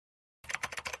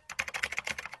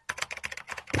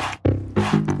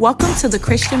Welcome to the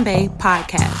Christian Bay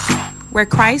podcast, where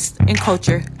Christ and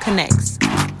culture connects.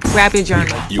 Grab your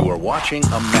journal. You are watching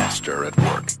a master at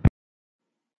work.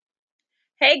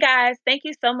 Hey guys, thank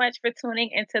you so much for tuning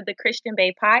into the Christian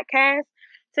Bay podcast.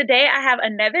 Today I have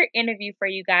another interview for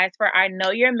you guys for our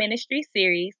Know Your Ministry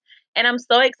series, and I'm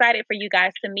so excited for you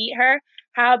guys to meet her.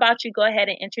 How about you go ahead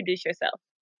and introduce yourself?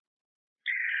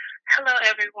 Hello,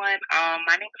 everyone.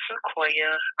 My name is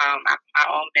Sequoia. I'm my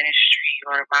own ministry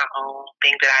or my own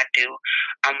thing that I do.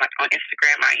 On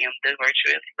Instagram, I am the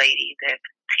Virtuous Lady. That's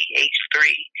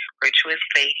TH3, Virtuous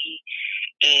Lady.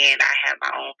 And I have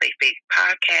my own faith-based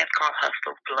podcast called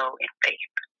Hustle, Flow, and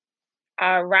Faith.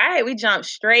 All right, we jumped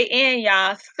straight in,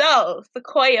 y'all. So,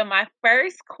 Sequoia, my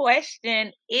first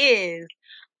question is,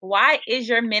 why is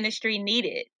your ministry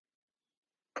needed?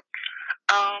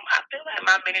 I feel like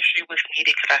my ministry was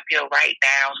needed because I feel right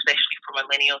now, especially for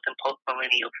millennials and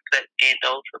post-millennials, and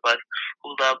those of us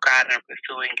who love God and are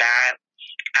pursuing God,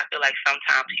 I feel like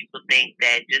sometimes people think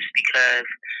that just because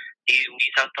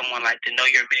you tell someone like to know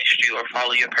your ministry or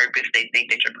follow your purpose, they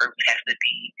think that your purpose has to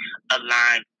be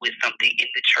aligned with something in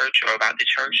the church or about the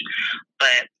church.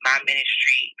 But my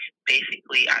ministry,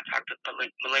 basically, I talk to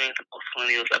millennials and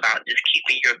post-millennials about just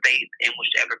keeping your faith in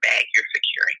whichever bag you're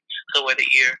securing. So whether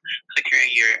you're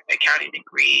securing your accounting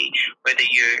degree, whether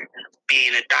you're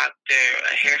being a doctor,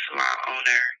 a hair salon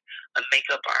owner, a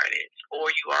makeup artist, or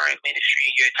you are in ministry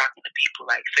and you're talking to people,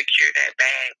 like secure that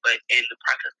bag, but in the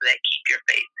process of that, keep your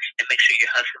faith and make sure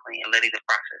you're hustling and letting the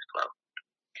process flow.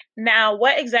 Now,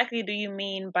 what exactly do you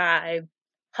mean by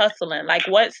hustling? Like,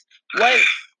 what's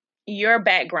your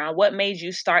background? What made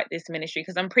you start this ministry?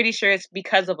 Because I'm pretty sure it's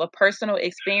because of a personal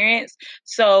experience.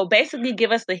 So basically,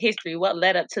 give us the history. What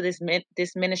led up to this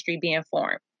ministry being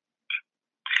formed?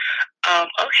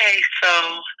 Okay,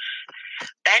 so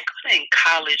back when in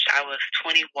college, I was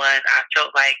 21. I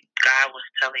felt like God was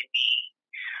telling me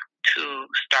to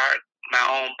start my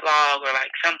own blog or like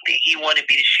something. He wanted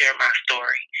me to share my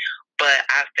story. But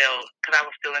I felt, because I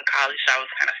was still in college, so I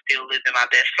was kind of still living my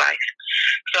best life.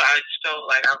 So I just felt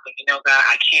like, I was like, God,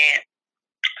 I can't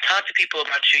talk to people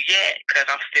about you yet because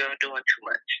I'm still doing too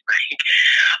much.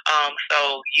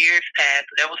 So years passed.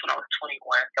 That was when I was 21.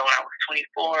 So when I was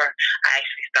 24, I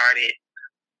actually started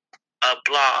a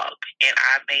blog, and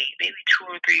I made maybe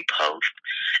 2 or 3 posts,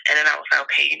 and then I was like,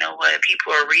 okay, you know what, people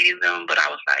are reading them, but I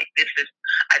was like,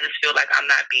 I just feel like I'm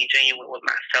not being genuine with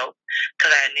myself,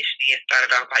 because I initially started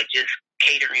off by just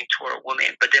catering toward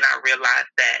women, but then I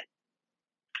realized that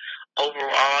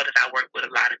overall that I work with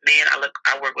a lot of men, I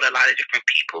work with a lot of different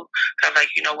people, so I'm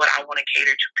like, you know what, I want to cater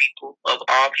to people, of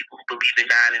all people who believe in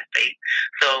God and faith.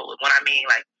 So when I mean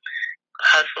like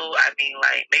hustle, I mean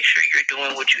like make sure you're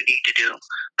doing what you need to do.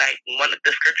 Like one of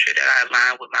the scripture that I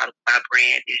align with my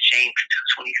brand is James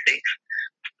 2:26.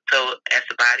 So as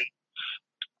the body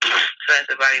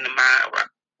in the mind,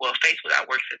 well, faith without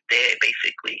works is dead,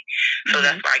 basically. So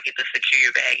that's why I get to secure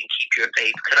your bag and keep your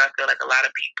faith. Because I feel like a lot of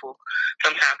people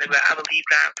sometimes they're like, I believe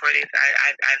God for this.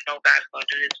 I know God's going to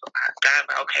do this for God.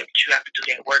 Like, okay, but you have to do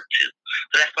that work too.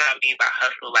 So that's what I mean by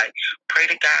hustle. Like, pray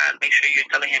to God. Make sure you're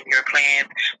telling Him your plans.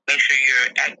 Make sure you're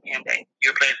asking Him that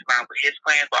your plans align with His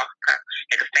plans. But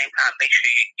at the same time, make sure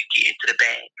you get into the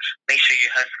bag. Make sure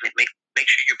you're hustling. Make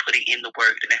sure you're putting in the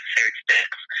work, the necessary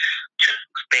steps to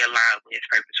stay aligned with His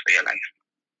purpose for your life.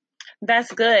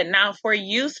 That's good. Now, for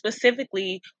you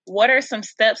specifically, what are some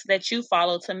steps that you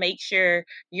follow to make sure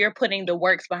you're putting the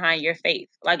works behind your faith?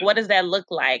 Like, what does that look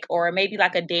like? Or maybe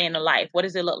like a day in the life. What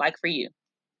does it look like for you?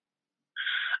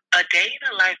 A day in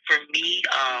the life for me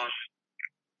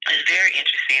is very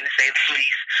interesting, to say the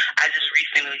least. I just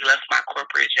recently left my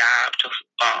corporate job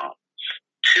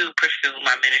to pursue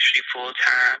my ministry full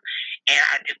time, and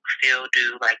I do still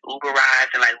do like Uber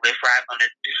rides and like Lyft rides on it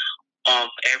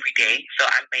every day. So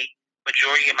I make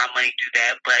majority of my money do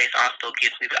that, but it also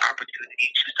gives me the opportunity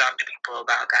to talk to people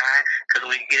about God. Because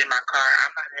when you get in my car,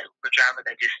 I'm not an Uber driver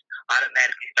that just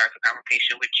automatically starts a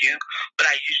conversation with you, but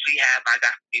I usually have my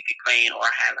gospel music playing, or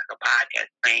I have like a podcast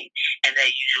playing, and that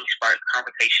usually sparks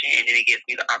conversation, and then it gives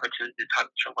me the opportunity to talk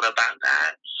to someone about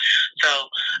God. So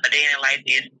a day in life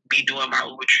is me doing my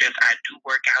Uber trips. I do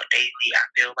work out daily. I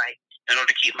feel like in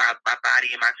order to keep my body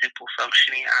and my temple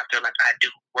functioning, I feel like I do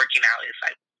working out is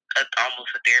like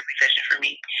almost a therapy session for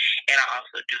me. And I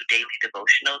also do daily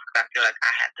devotionals because I feel like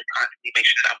I have to constantly make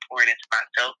sure that I'm pouring into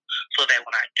myself, so that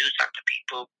when I do talk to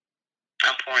people,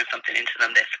 I'm pouring something into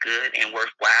them that's good and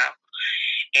worthwhile.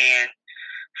 And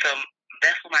so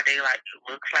that's what my day life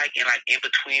looks like. And like in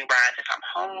between rides, if I'm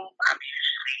home, I'm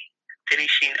usually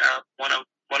finishing up one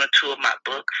or two of my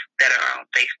books that are on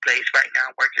Faith Place right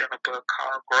now. I'm working on a book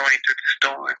called Growing Through the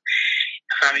Storm.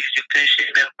 So I'm usually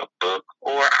finishing up a book,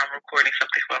 or I'm recording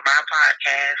something for my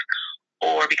podcast,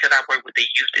 or because I work with the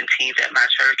youth and teens at my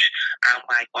church, I'm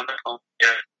like on the phone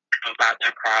about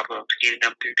their problems, getting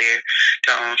them through their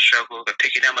own struggles, or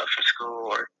picking them up from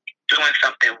school, or doing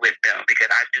something with them, because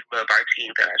I do love our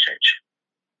teens at our church.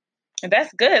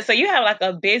 That's good. So you have like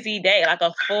a busy day, like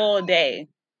a full day.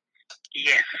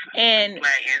 Yes. And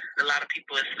like, a lot of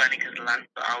people, it's funny because a lot of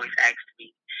people always ask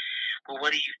me, well,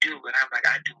 what do you do? And I'm like,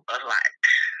 I do a lot.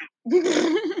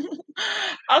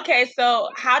 Okay, so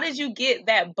how did you get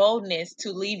that boldness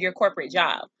to leave your corporate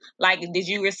job? Like, did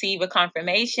you receive a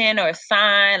confirmation or a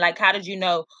sign? Like, how did you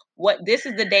know this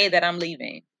is the day that I'm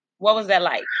leaving? What was that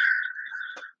like?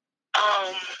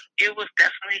 It was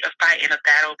definitely a fight and a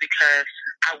battle, because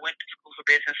I went to school for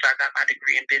business, so I got my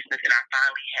degree in business, and I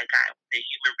finally had gotten the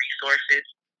human resources,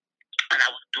 and I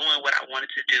was doing what I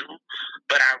wanted to do,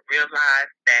 but I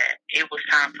realized that it was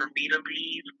time for me to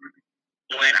leave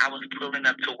when I was pulling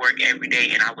up to work every day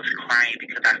and I was crying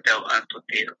because I felt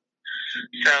unfulfilled.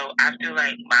 So I feel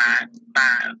like my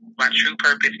true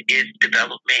purpose is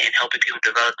development and helping people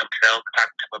develop themselves,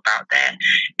 talking to them about that.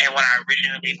 And when I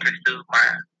originally pursued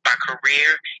my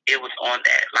career, it was on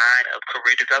that line of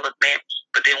career development.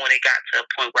 But then when it got to a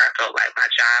point where I felt like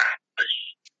my job was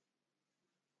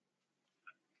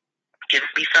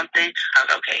giving me something, I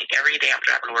was okay, every day I'm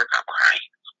driving to work, I'm crying.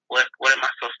 What am I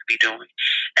supposed to be doing?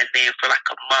 And then for like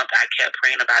a month, I kept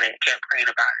praying about it. I was like,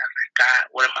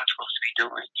 God, what am I supposed to be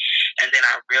doing? And then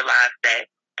I realized that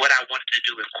what I wanted to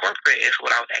do in corporate is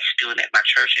what I was actually doing at my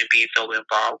church and being so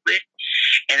involved with.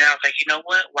 And then I was like, you know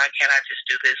what? Why can't I just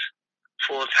do this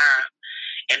full time?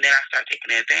 And then I started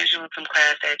taking an evangelism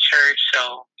class at church.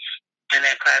 So in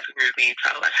that class, we were being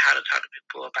taught like how to talk to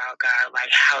people about God,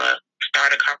 like how to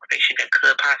start a conversation that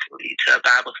could possibly lead to a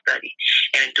Bible study.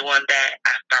 And in doing that,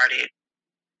 I started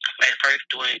at first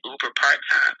doing Uber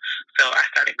part-time. So I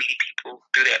started meeting people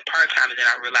through that part-time, and then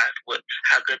I realized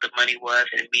how good the money was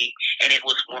and it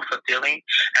was more fulfilling.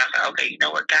 And I was like, okay, you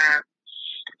know what, God?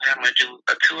 I'm going to do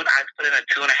I put in a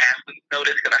 2.5 week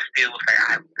notice, because I still was like,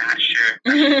 I'm not sure.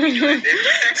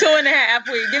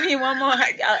 2.5 weeks. Give me one more,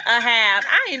 a half.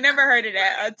 I ain't never heard of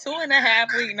that. A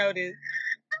 2.5 week notice.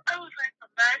 I was like,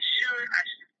 I'm not sure I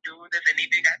should be doing this. And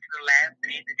even got to the last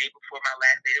day, the day before my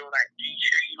last day, they were like, are you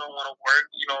sure you don't want to work?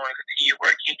 You don't want to continue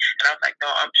working? And I was like,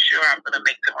 no, I'm sure I'm going to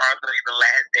make tomorrow going to be the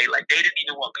last day. Like, they didn't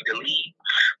even want me to leave.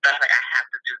 But I was like, I have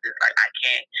to do this. Like, I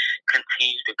can't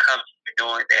continue to come here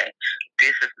knowing that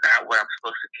this is not what I'm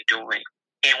supposed to be doing.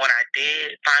 And when I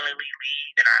did finally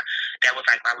leave, and that was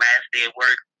like my last day of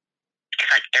work, it's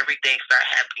like everything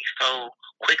started happening so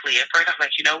quickly. At first, I was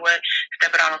like, you know what?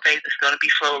 Step it out on faith. It's going to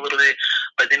be slow a little bit.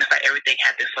 But then it's like everything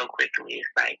happened so quickly. It's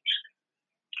like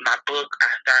my book, I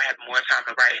started having more time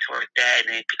to write towards that.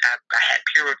 And I had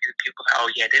peer review people like, oh,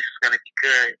 yeah, this is going to be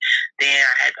good. Then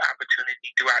I had the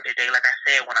opportunity throughout the day. Like I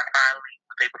said, when I finally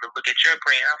was able to look at your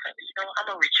brand, I was like, you know what?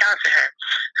 I'm going to reach out to her.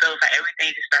 So it's like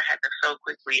everything just started happening so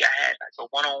quickly. I had like a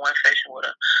one-on-one session with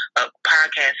a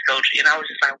podcast coach. And I was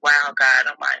just like, wow,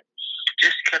 God. I'm like,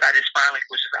 just because I just finally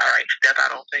was just, all right, step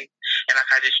out on faith. And like,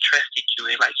 I just trusted you,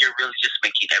 and like, you're really just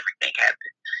making everything happen.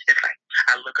 It's like,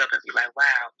 I look up and be like,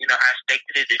 wow, I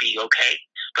expected it to be okay.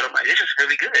 But I'm like, this is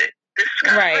really good. This is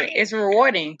kind of right. funny. It's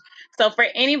rewarding. So for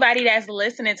anybody that's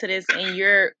listening to this and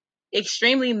you're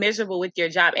extremely miserable with your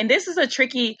job, and this is a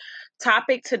tricky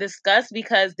topic to discuss,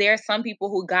 because there are some people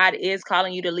who God is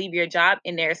calling you to leave your job,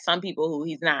 and there are some people who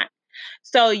he's not.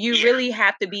 So you really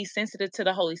have to be sensitive to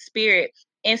the Holy Spirit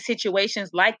in situations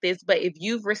like this. But if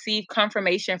you've received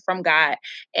confirmation from God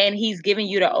and he's giving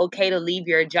you the okay to leave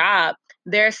your job,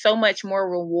 there's so much more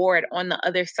reward on the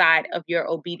other side of your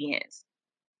obedience.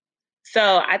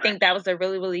 So I think that was a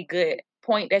really, really good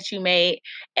point that you made.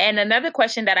 And another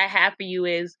question that I have for you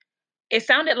is, it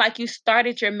sounded like you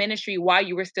started your ministry while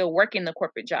you were still working the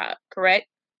corporate job, correct?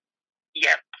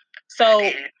 Yep.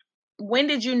 So when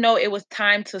did you know it was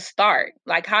time to start?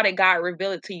 Like, how did God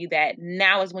reveal it to you that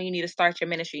now is when you need to start your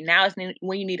ministry? Now is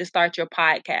when you need to start your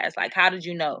podcast? Like, how did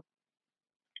you know?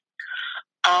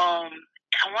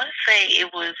 I want to say it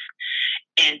was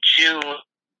in June.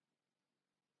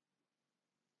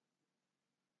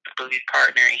 His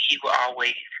partner, and he will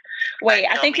always. Wait,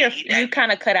 I think you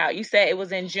kind of cut out. You said it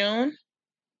was in June?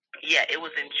 Yeah, it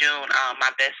was in June.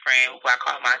 My best friend, who I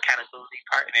call my accountability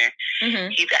partner,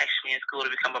 he's actually in school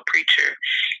to become a preacher.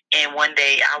 And one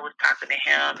day I was talking to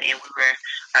him, and we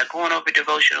were going over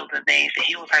devotionals and things. And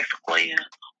he was like, Sequoia,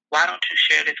 why don't you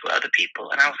share this with other people?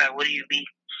 And I was like, what do you mean?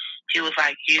 He was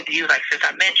like, since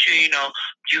I met you,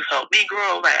 you helped me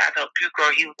grow. Like, I helped you grow.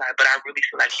 He was like, but I really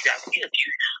feel like you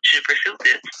should pursue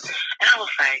this. And I was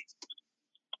like,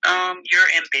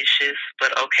 You're ambitious,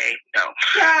 but okay, no.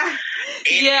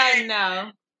 Yeah,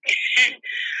 no.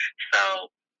 So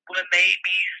what made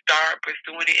me start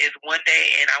pursuing it is one day,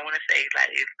 and I want to say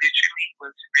like it literally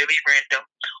was really random.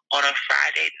 On a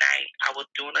Friday night, I was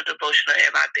doing a devotional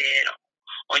in my bed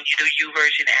on the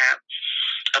YouVersion app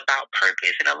about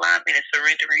purpose and alignment and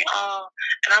surrendering all.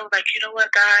 And I was like, you know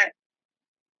what, God,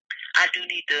 I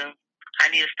need to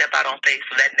step out on faith.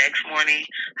 So that next morning,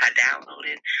 I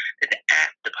downloaded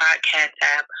the podcast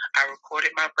app. I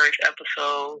recorded my first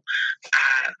episode.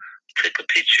 I took a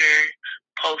picture,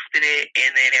 posted it,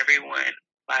 and then everyone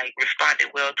like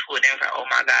responded well to it. And they was like, "Oh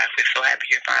my gosh, we're so happy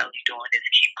you're finally doing this.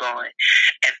 Keep going."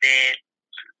 And then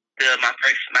my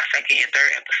second and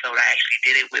third episode, I actually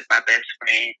did it with my best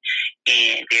friend,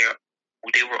 and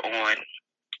they were on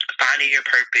finding your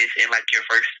purpose, and like your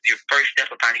first step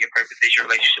of finding your purpose is your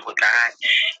relationship with God.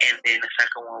 And then the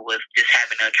second one was just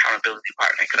having an accountability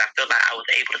partner, because I feel like I was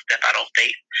able to step out on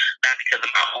faith, not because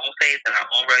of my own faith and my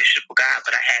own relationship with God,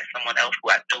 but I had someone else who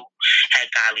I knew had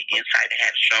godly insight and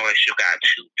had a strong relationship with God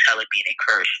to tell me and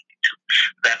encourage me to.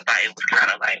 So that's why it was kind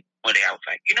of like one day I was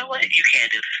like, you know what, you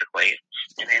can't do this way,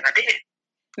 and then I did.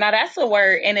 Now that's a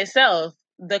word in itself.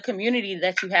 The community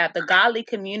that you have, the godly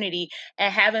community,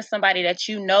 and having somebody that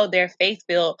you know they're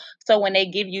faith-filled. So when they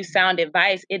give you sound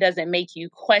advice, it doesn't make you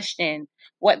question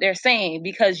what they're saying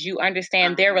because you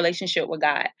understand their relationship with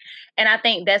God. And I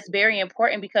think that's very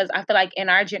important because I feel like in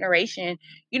our generation,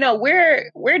 you know, we're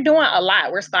doing a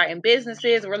lot. We're starting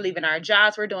businesses, we're leaving our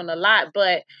jobs, we're doing a lot,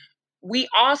 but we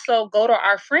also go to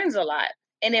our friends a lot.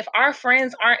 And if our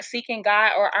friends aren't seeking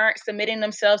God or aren't submitting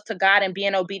themselves to God and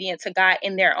being obedient to God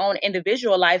in their own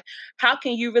individual life, how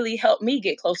can you really help me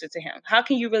get closer to Him? How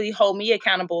can you really hold me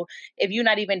accountable if you're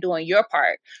not even doing your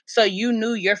part? So you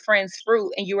knew your friend's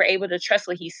fruit and you were able to trust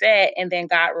what he said. And then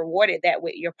God rewarded that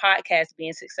with your podcast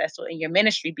being successful and your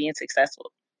ministry being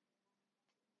successful.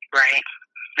 Right.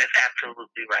 That's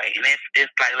absolutely right. And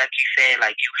it's like you said,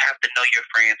 like you have to know your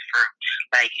friends first.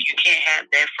 Like you can't have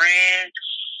that friend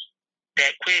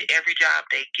that quit every job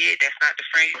they get. That's not the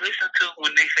friend you listen to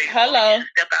when they say, hello,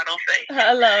 step out on faith.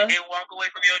 Hello. And walk away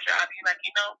from your job. You're like,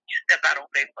 you step out on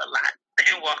faith for a lot.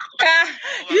 And walk away.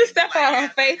 You step out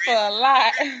on faith for a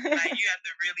lot. Like you have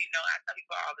to really know. I tell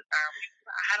people all the time,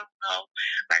 I don't know.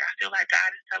 Like I feel like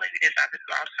God is telling me this. I just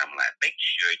all the time. Like make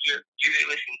sure you're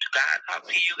listening to God talk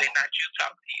to you and not you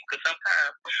talk to you. Because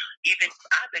sometimes even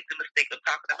I make the mistake of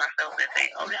talking to myself and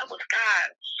saying, "Oh, that was God,"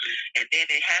 and then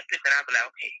it happens, and I'm like,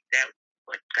 "Okay, that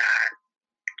was God."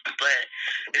 But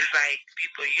it's like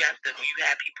you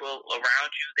have people around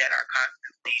you that are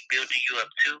constantly building you up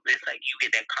too. It's like you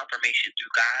get that confirmation through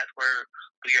God's word,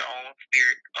 through your own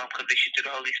spirit, conviction through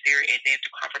the Holy Spirit, and then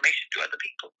through confirmation through other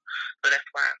people. So that's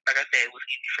why, like I said, it was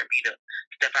easy for me to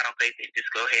step out on faith and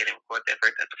just go ahead and record that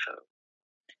first episode.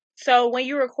 So when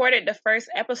you recorded the first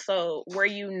episode, were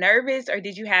you nervous or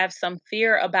did you have some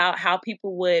fear about how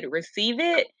people would receive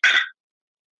it?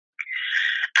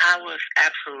 I was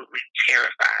absolutely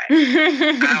terrified.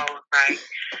 I was like,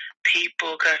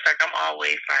 people, because like I'm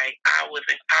always like, I was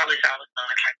in college, I was on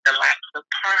like the life of the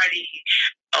party,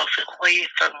 also quite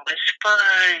so much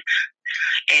fun,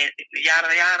 and yada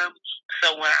yada.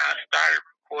 So when I started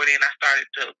recording, I started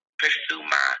to pursue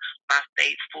my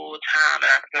faith full time, and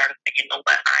I started thinking, you know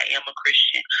what, I am a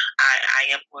Christian.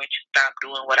 I am going to stop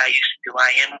doing what I used to do.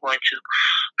 I am going to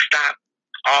stop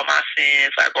all my sins,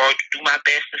 like, or do my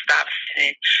best to stop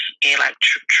sinning and like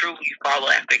truly follow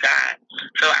after God.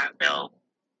 So I felt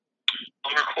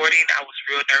on recording, I was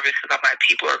real nervous because I'm like,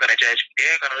 people are gonna judge me.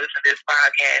 They're gonna listen to this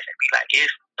podcast and be like,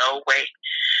 "It's no way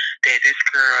that this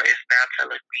girl is now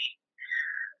telling me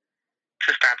to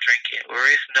stop drinking, or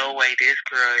it's no way this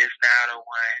girl is now the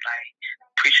one like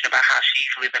preaching about how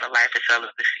she's living a life of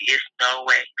celibacy. It's no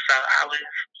way." So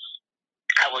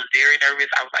I was very nervous.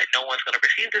 I was like, no one's going to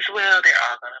receive this well. They're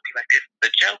all going to be like, this is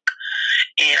a joke.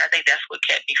 And I think that's what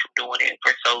kept me from doing it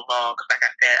for so long. Because like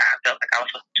I said, I felt like I was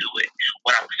supposed to do it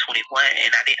when I was 21.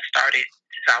 And I didn't start it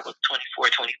since I was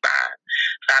 24, 25.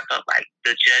 So I felt like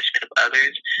the judgment of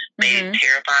others made it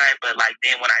terrifying. But like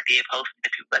then when I did post it,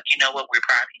 people were like, you know what, we're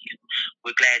proud of you.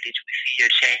 We're glad that we see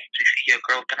your change. We see your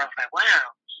growth. And I was like, wow,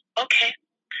 okay.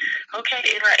 Okay,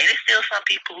 and it's still some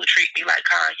people who treat me like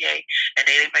Kanye, and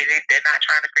they're not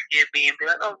trying to forgive me and be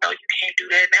like, "Oh no, you can't do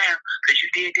that now because you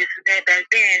did this and that back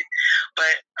then."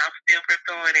 But I'm still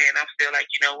pursuing it, and I'm still like,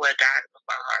 you know what, God is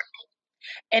my heart.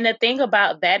 And the thing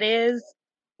about that is,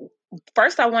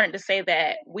 first, I wanted to say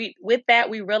that we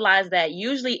realize that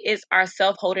usually it's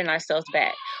ourselves holding ourselves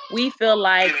back. We feel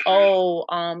like,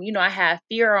 I have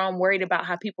fear, or I'm worried about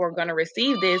how people are going to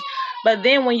receive this. But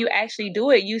then when you actually do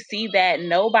it, you see that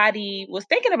nobody was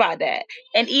thinking about that.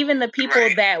 And even the people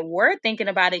that were thinking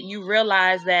about it, you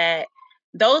realize that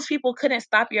those people couldn't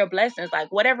stop your blessings.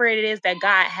 Like whatever it is that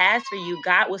God has for you,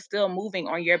 God was still moving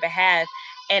on your behalf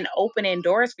and opening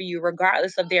doors for you,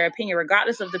 regardless of their opinion,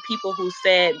 regardless of the people who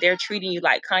said they're treating you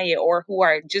like Kanye or who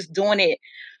are just doing it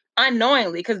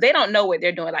unknowingly because they don't know what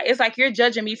they're doing. Like it's like you're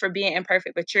judging me for being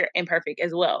imperfect, but you're imperfect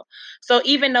as well. So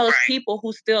even those people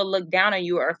who still look down on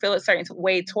you or feel a certain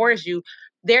way towards you,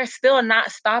 they're still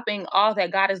not stopping all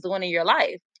that God is doing in your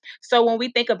life. So when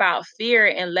we think about fear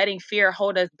and letting fear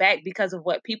hold us back because of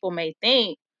what people may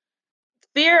think,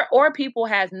 fear or people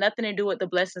has nothing to do with the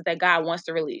blessings that God wants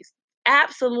to release.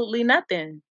 Absolutely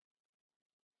nothing.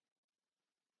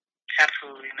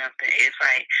 Absolutely nothing. It's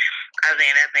like, I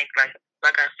think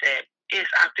like I said,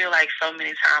 I feel like so many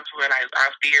times where like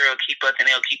our fear will keep us and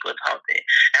it'll keep us halted.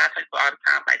 And I tell people all the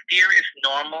time, like fear is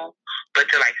normal, but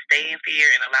to like stay in fear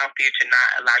and allow fear to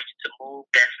not allow you to move,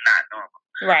 that's not normal.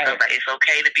 Right. So like it's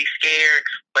okay to be scared,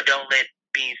 but don't let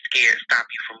being scared stop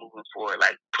you from moving forward.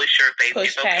 Like push your faith.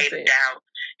 It's okay to doubt.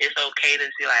 It's okay to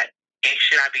be like, hey,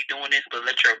 should I be doing this? But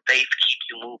let your faith keep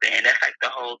you moving. And that's like the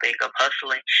whole thing of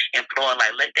hustling and flowing.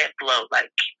 Like let that flow. Like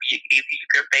if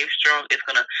your faith strong, it's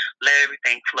gonna let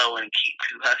everything flow and keep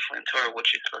you hustling toward what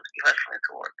you're supposed to be hustling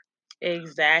toward.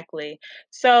 Exactly.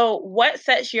 So what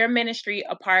sets your ministry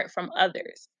apart from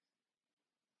others?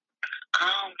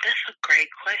 That's a great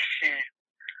question.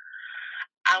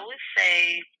 I would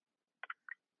say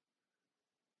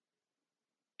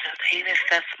the thing that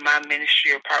sets my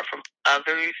ministry apart from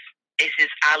others is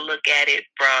just I look at it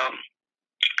from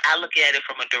a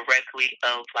directly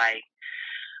of like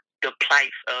the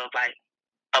plights of like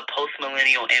a post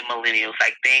millennial and millennials,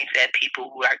 like things that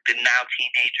people who are the now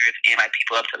teenagers and like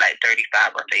people up to like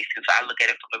 35 are facing. So I look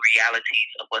at it from the realities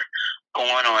of what's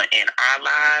going on in our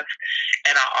lives,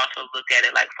 and I also look at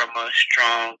it like from a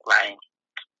strong like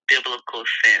biblical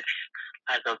sense,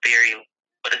 like a very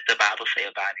what does the Bible say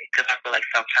about it? Because I feel like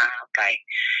sometimes like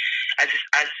I just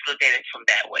look at it from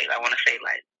that way. I want to say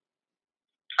like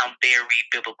I'm very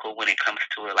biblical when it comes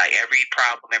to it. Like every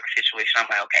problem, every situation, I'm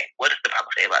like, okay, what does the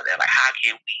Bible say about that? Like how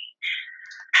can we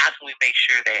make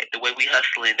sure that the way we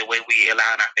hustling, the way we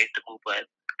allowing our faith to move, but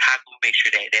how can we make sure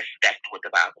that that's exactly what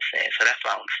the Bible says? So that's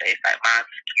what I want to say. It's like mine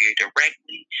is geared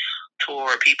directly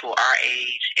toward people our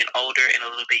age and older and a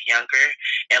little bit younger,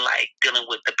 and like dealing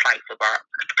with the plights of our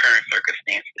current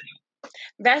circumstances.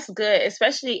 That's good,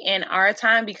 especially in our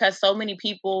time because so many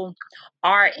people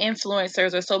are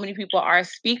influencers or so many people are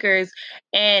speakers,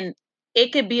 and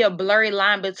it could be a blurry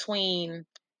line between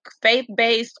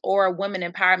faith-based or women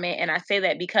empowerment. And I say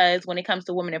that because when it comes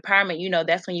to women empowerment, you know,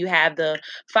 that's when you have the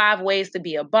 5 ways to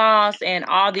be a boss and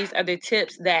all these other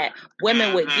tips that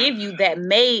women would give you that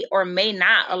may or may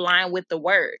not align with the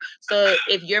word. So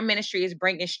if your ministry is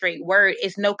bringing straight word,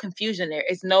 it's no confusion there.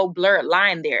 It's no blurred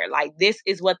line there. Like this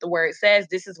is what the word says.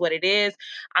 This is what it is.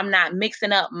 I'm not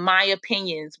mixing up my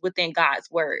opinions within God's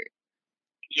word.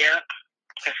 Yeah,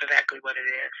 that's exactly what it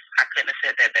is. I couldn't have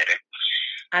said that better.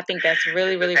 I think that's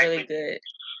really, really, really good.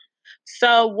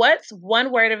 So what's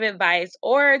one word of advice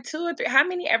or 2 or 3, how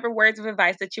many ever words of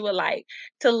advice that you would like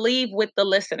to leave with the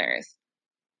listeners?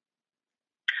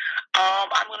 I'm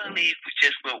gonna leave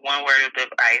just with one word of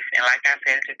advice, and like I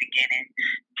said at the beginning,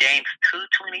 James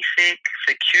 2:26: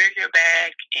 secure your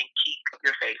bag and keep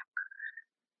your faith.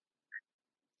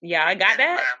 Yeah, I got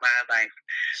that. My advice.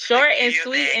 Short and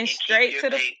sweet and straight to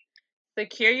the faith.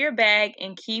 Secure your bag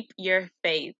and keep your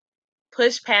faith.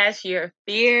 Push past your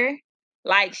fear.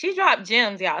 Like she dropped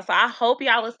gems, y'all. So I hope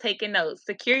y'all was taking notes.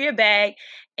 Secure your bag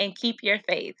and keep your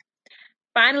faith.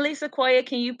 Finally, Sequoia,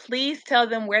 can you please tell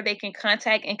them where they can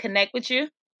contact and connect with you?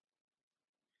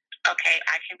 Okay,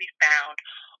 I can be found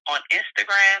on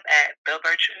Instagram at The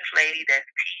Virtuous Lady. That's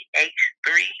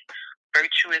TH3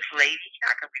 Virtuous Lady.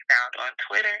 I can be found on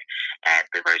Twitter at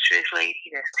The Virtuous Lady.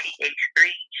 That's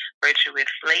TH3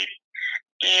 Virtuous Lady.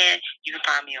 And you can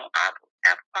find me on Apple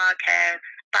Podcasts,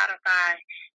 Spotify,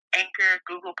 Anchor,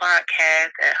 Google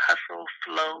Podcasts at Hustle,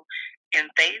 Flow, and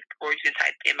Faith. Or you can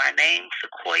type in my name,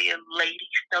 Sequoia Lady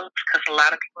Stokes, because a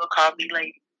lot of people call me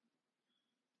Lady.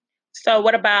 So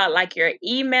what about like your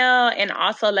email, and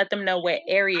also let them know what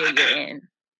area you're in?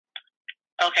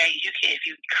 Okay, if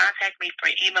you contact me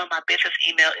for email, my business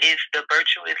email is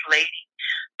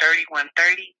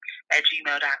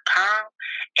thevirtuouslady3130@gmail.com.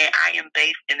 And I am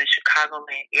based in the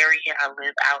Chicagoland area. I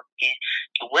live out in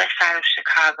the west side of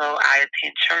Chicago. I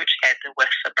attend church at the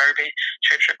West Suburban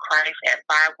Church of Christ at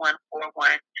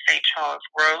 5141 St. Charles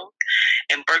Road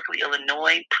in Berkeley,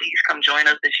 Illinois. Please come join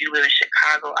us if you live in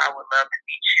Chicago. I would love to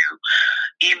meet you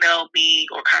email me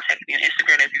or contact me on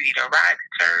Instagram if you need a ride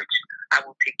to church. I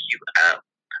will pick you up.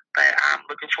 But I'm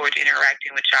looking forward to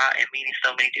interacting with y'all and meeting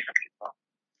so many different people.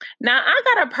 Now, I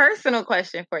got a personal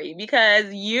question for you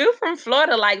because you from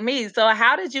Florida like me. So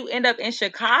how did you end up in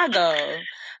Chicago?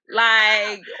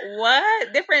 Like,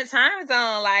 what? Different time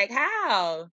zone? Like,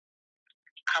 how?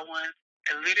 I want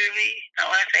literally, I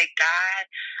want to say God,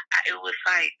 it was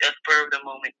like a spur of the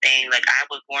moment thing. Like I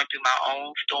was going through my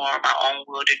own storm, my own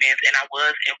wilderness, and I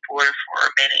was in Florida for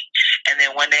a minute. And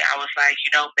then one day I was like,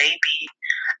 maybe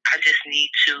I just need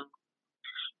to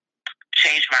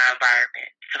change my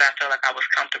environment because I felt like I was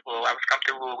comfortable. I was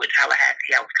comfortable with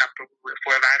Tallahassee. I was comfortable with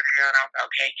Fort Lauderdale. And I was like,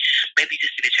 okay, maybe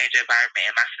just need to change the environment.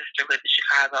 And my sister lived in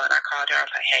Chicago, and I called her. I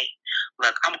was like, hey,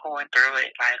 look, I'm going through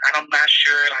it. Like, I'm not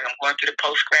sure. Like, I'm going through the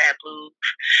post-grad blues.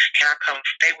 Can I come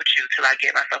stay with you till I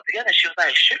get myself together? She was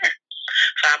like, sure.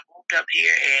 So I moved up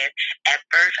here, and at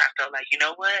first I felt like, you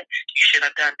know what, you should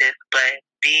have done this. But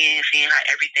seeing how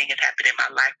everything has happened in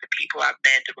my life, the people I've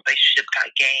met, the relationships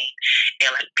I gained,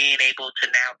 and like being able to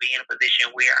now be in a position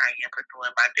where I am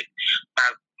pursuing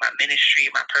my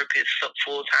ministry, my purpose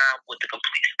full time with the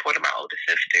complete support of my older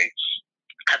sister.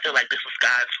 I feel like this was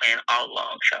God's plan all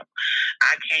along. So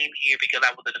I came here because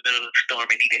I was in the middle of the storm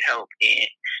and needed help, and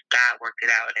God worked it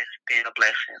out, and it's been a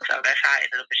blessing. So that's how I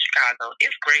ended up in Chicago.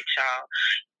 It's great, y'all.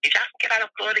 If y'all can get out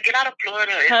of Florida, get out of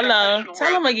Florida. It's Hello. so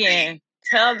Tell them again.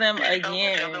 Tell them There's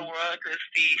again. so much of the world to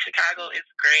see. Chicago is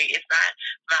great. It's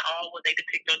not all what they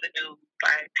depict on the news.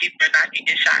 Like people are not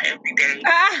getting shot every day.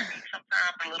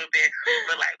 Sometimes a little bit,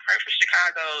 but like pray for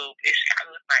Chicago. Chicago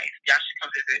is nice. Y'all should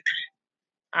come visit.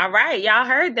 All right, y'all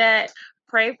heard that.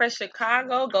 Pray for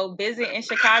Chicago. Go visit in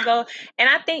Chicago. And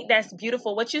I think that's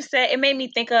beautiful. What you said, it made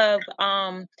me think of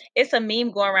it's a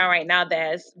meme going around right now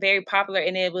that's very popular,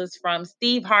 and it was from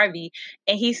Steve Harvey.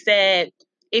 And he said,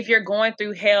 if you're going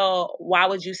through hell, why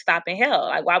would you stop in hell?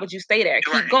 Like, why would you stay there?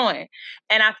 Keep going.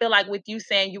 And I feel like with you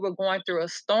saying you were going through a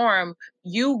storm,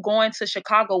 you going to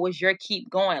Chicago was your keep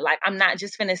going. Like, I'm not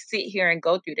just finna sit here and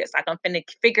go through this. Like, I'm finna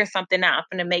figure something out.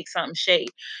 I'm finna make something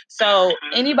shake. So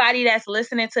anybody that's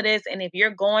listening to this, and if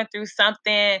you're going through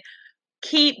something,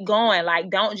 keep going.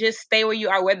 Like, don't just stay where you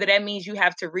are, whether that means you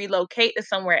have to relocate to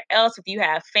somewhere else. If you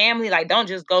have family, like, don't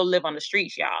just go live on the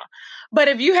streets, y'all. But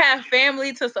if you have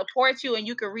family to support you and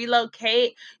you can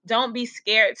relocate, don't be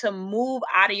scared to move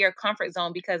out of your comfort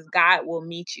zone because God will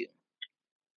meet you.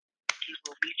 He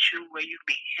will meet you where you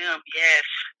meet him. Yes.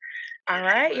 All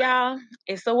right, y'all.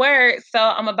 It's a word. So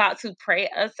I'm about to pray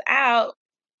us out.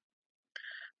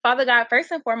 Father God,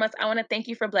 first and foremost, I want to thank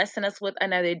you for blessing us with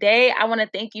another day. I want to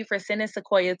thank you for sending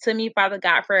Sequoia to me, Father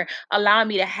God, for allowing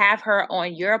me to have her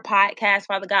on your podcast,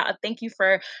 Father God. I thank you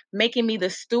for making me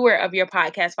the steward of your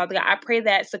podcast, Father God. I pray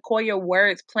that Sequoia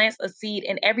words plants a seed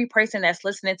in every person that's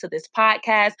listening to this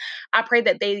podcast. I pray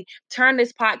that they turn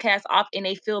this podcast off and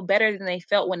they feel better than they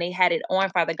felt when they had it on,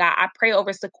 Father God. I pray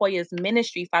over Sequoia's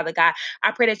ministry, Father God.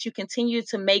 I pray that you continue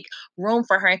to make room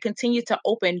for her and continue to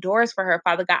open doors for her,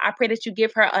 Father God. I pray that you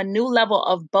give her a new level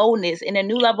of boldness and a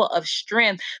new level of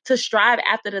strength to strive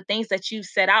after the things that you've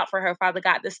set out for her, Father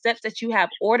God, the steps that you have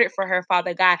ordered for her,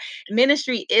 Father God.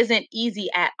 Ministry isn't easy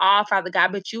at all, Father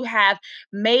God, but you have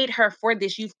made her for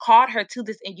this. You've called her to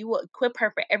this, and you will equip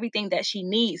her for everything that she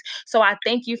needs. So I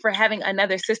thank you for having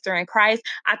another sister in Christ.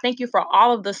 I thank you for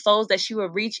all of the souls that she will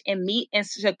reach and meet in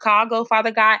Chicago,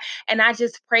 Father God. And I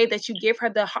just pray that you give her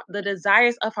the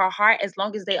desires of her heart as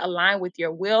long as they align with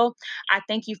your will. I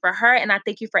thank you for her, and I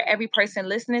thank you for every person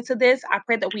listening to this. I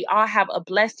pray that we all have a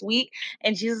blessed week.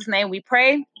 In Jesus' name we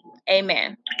pray.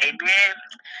 Amen. Amen.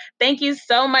 Thank you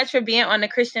so much for being on the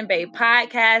Christian Babe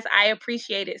podcast. I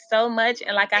appreciate it so much.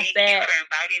 And like I said, thank you for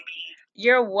inviting me.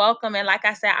 You're welcome. And like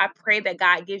I said, I pray that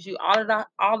God gives you all of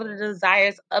the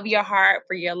desires of your heart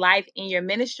for your life and your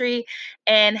ministry.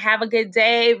 And have a good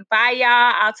day. Bye,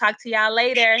 y'all. I'll talk to y'all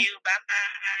later. Thank you.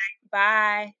 Bye-bye.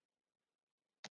 Bye.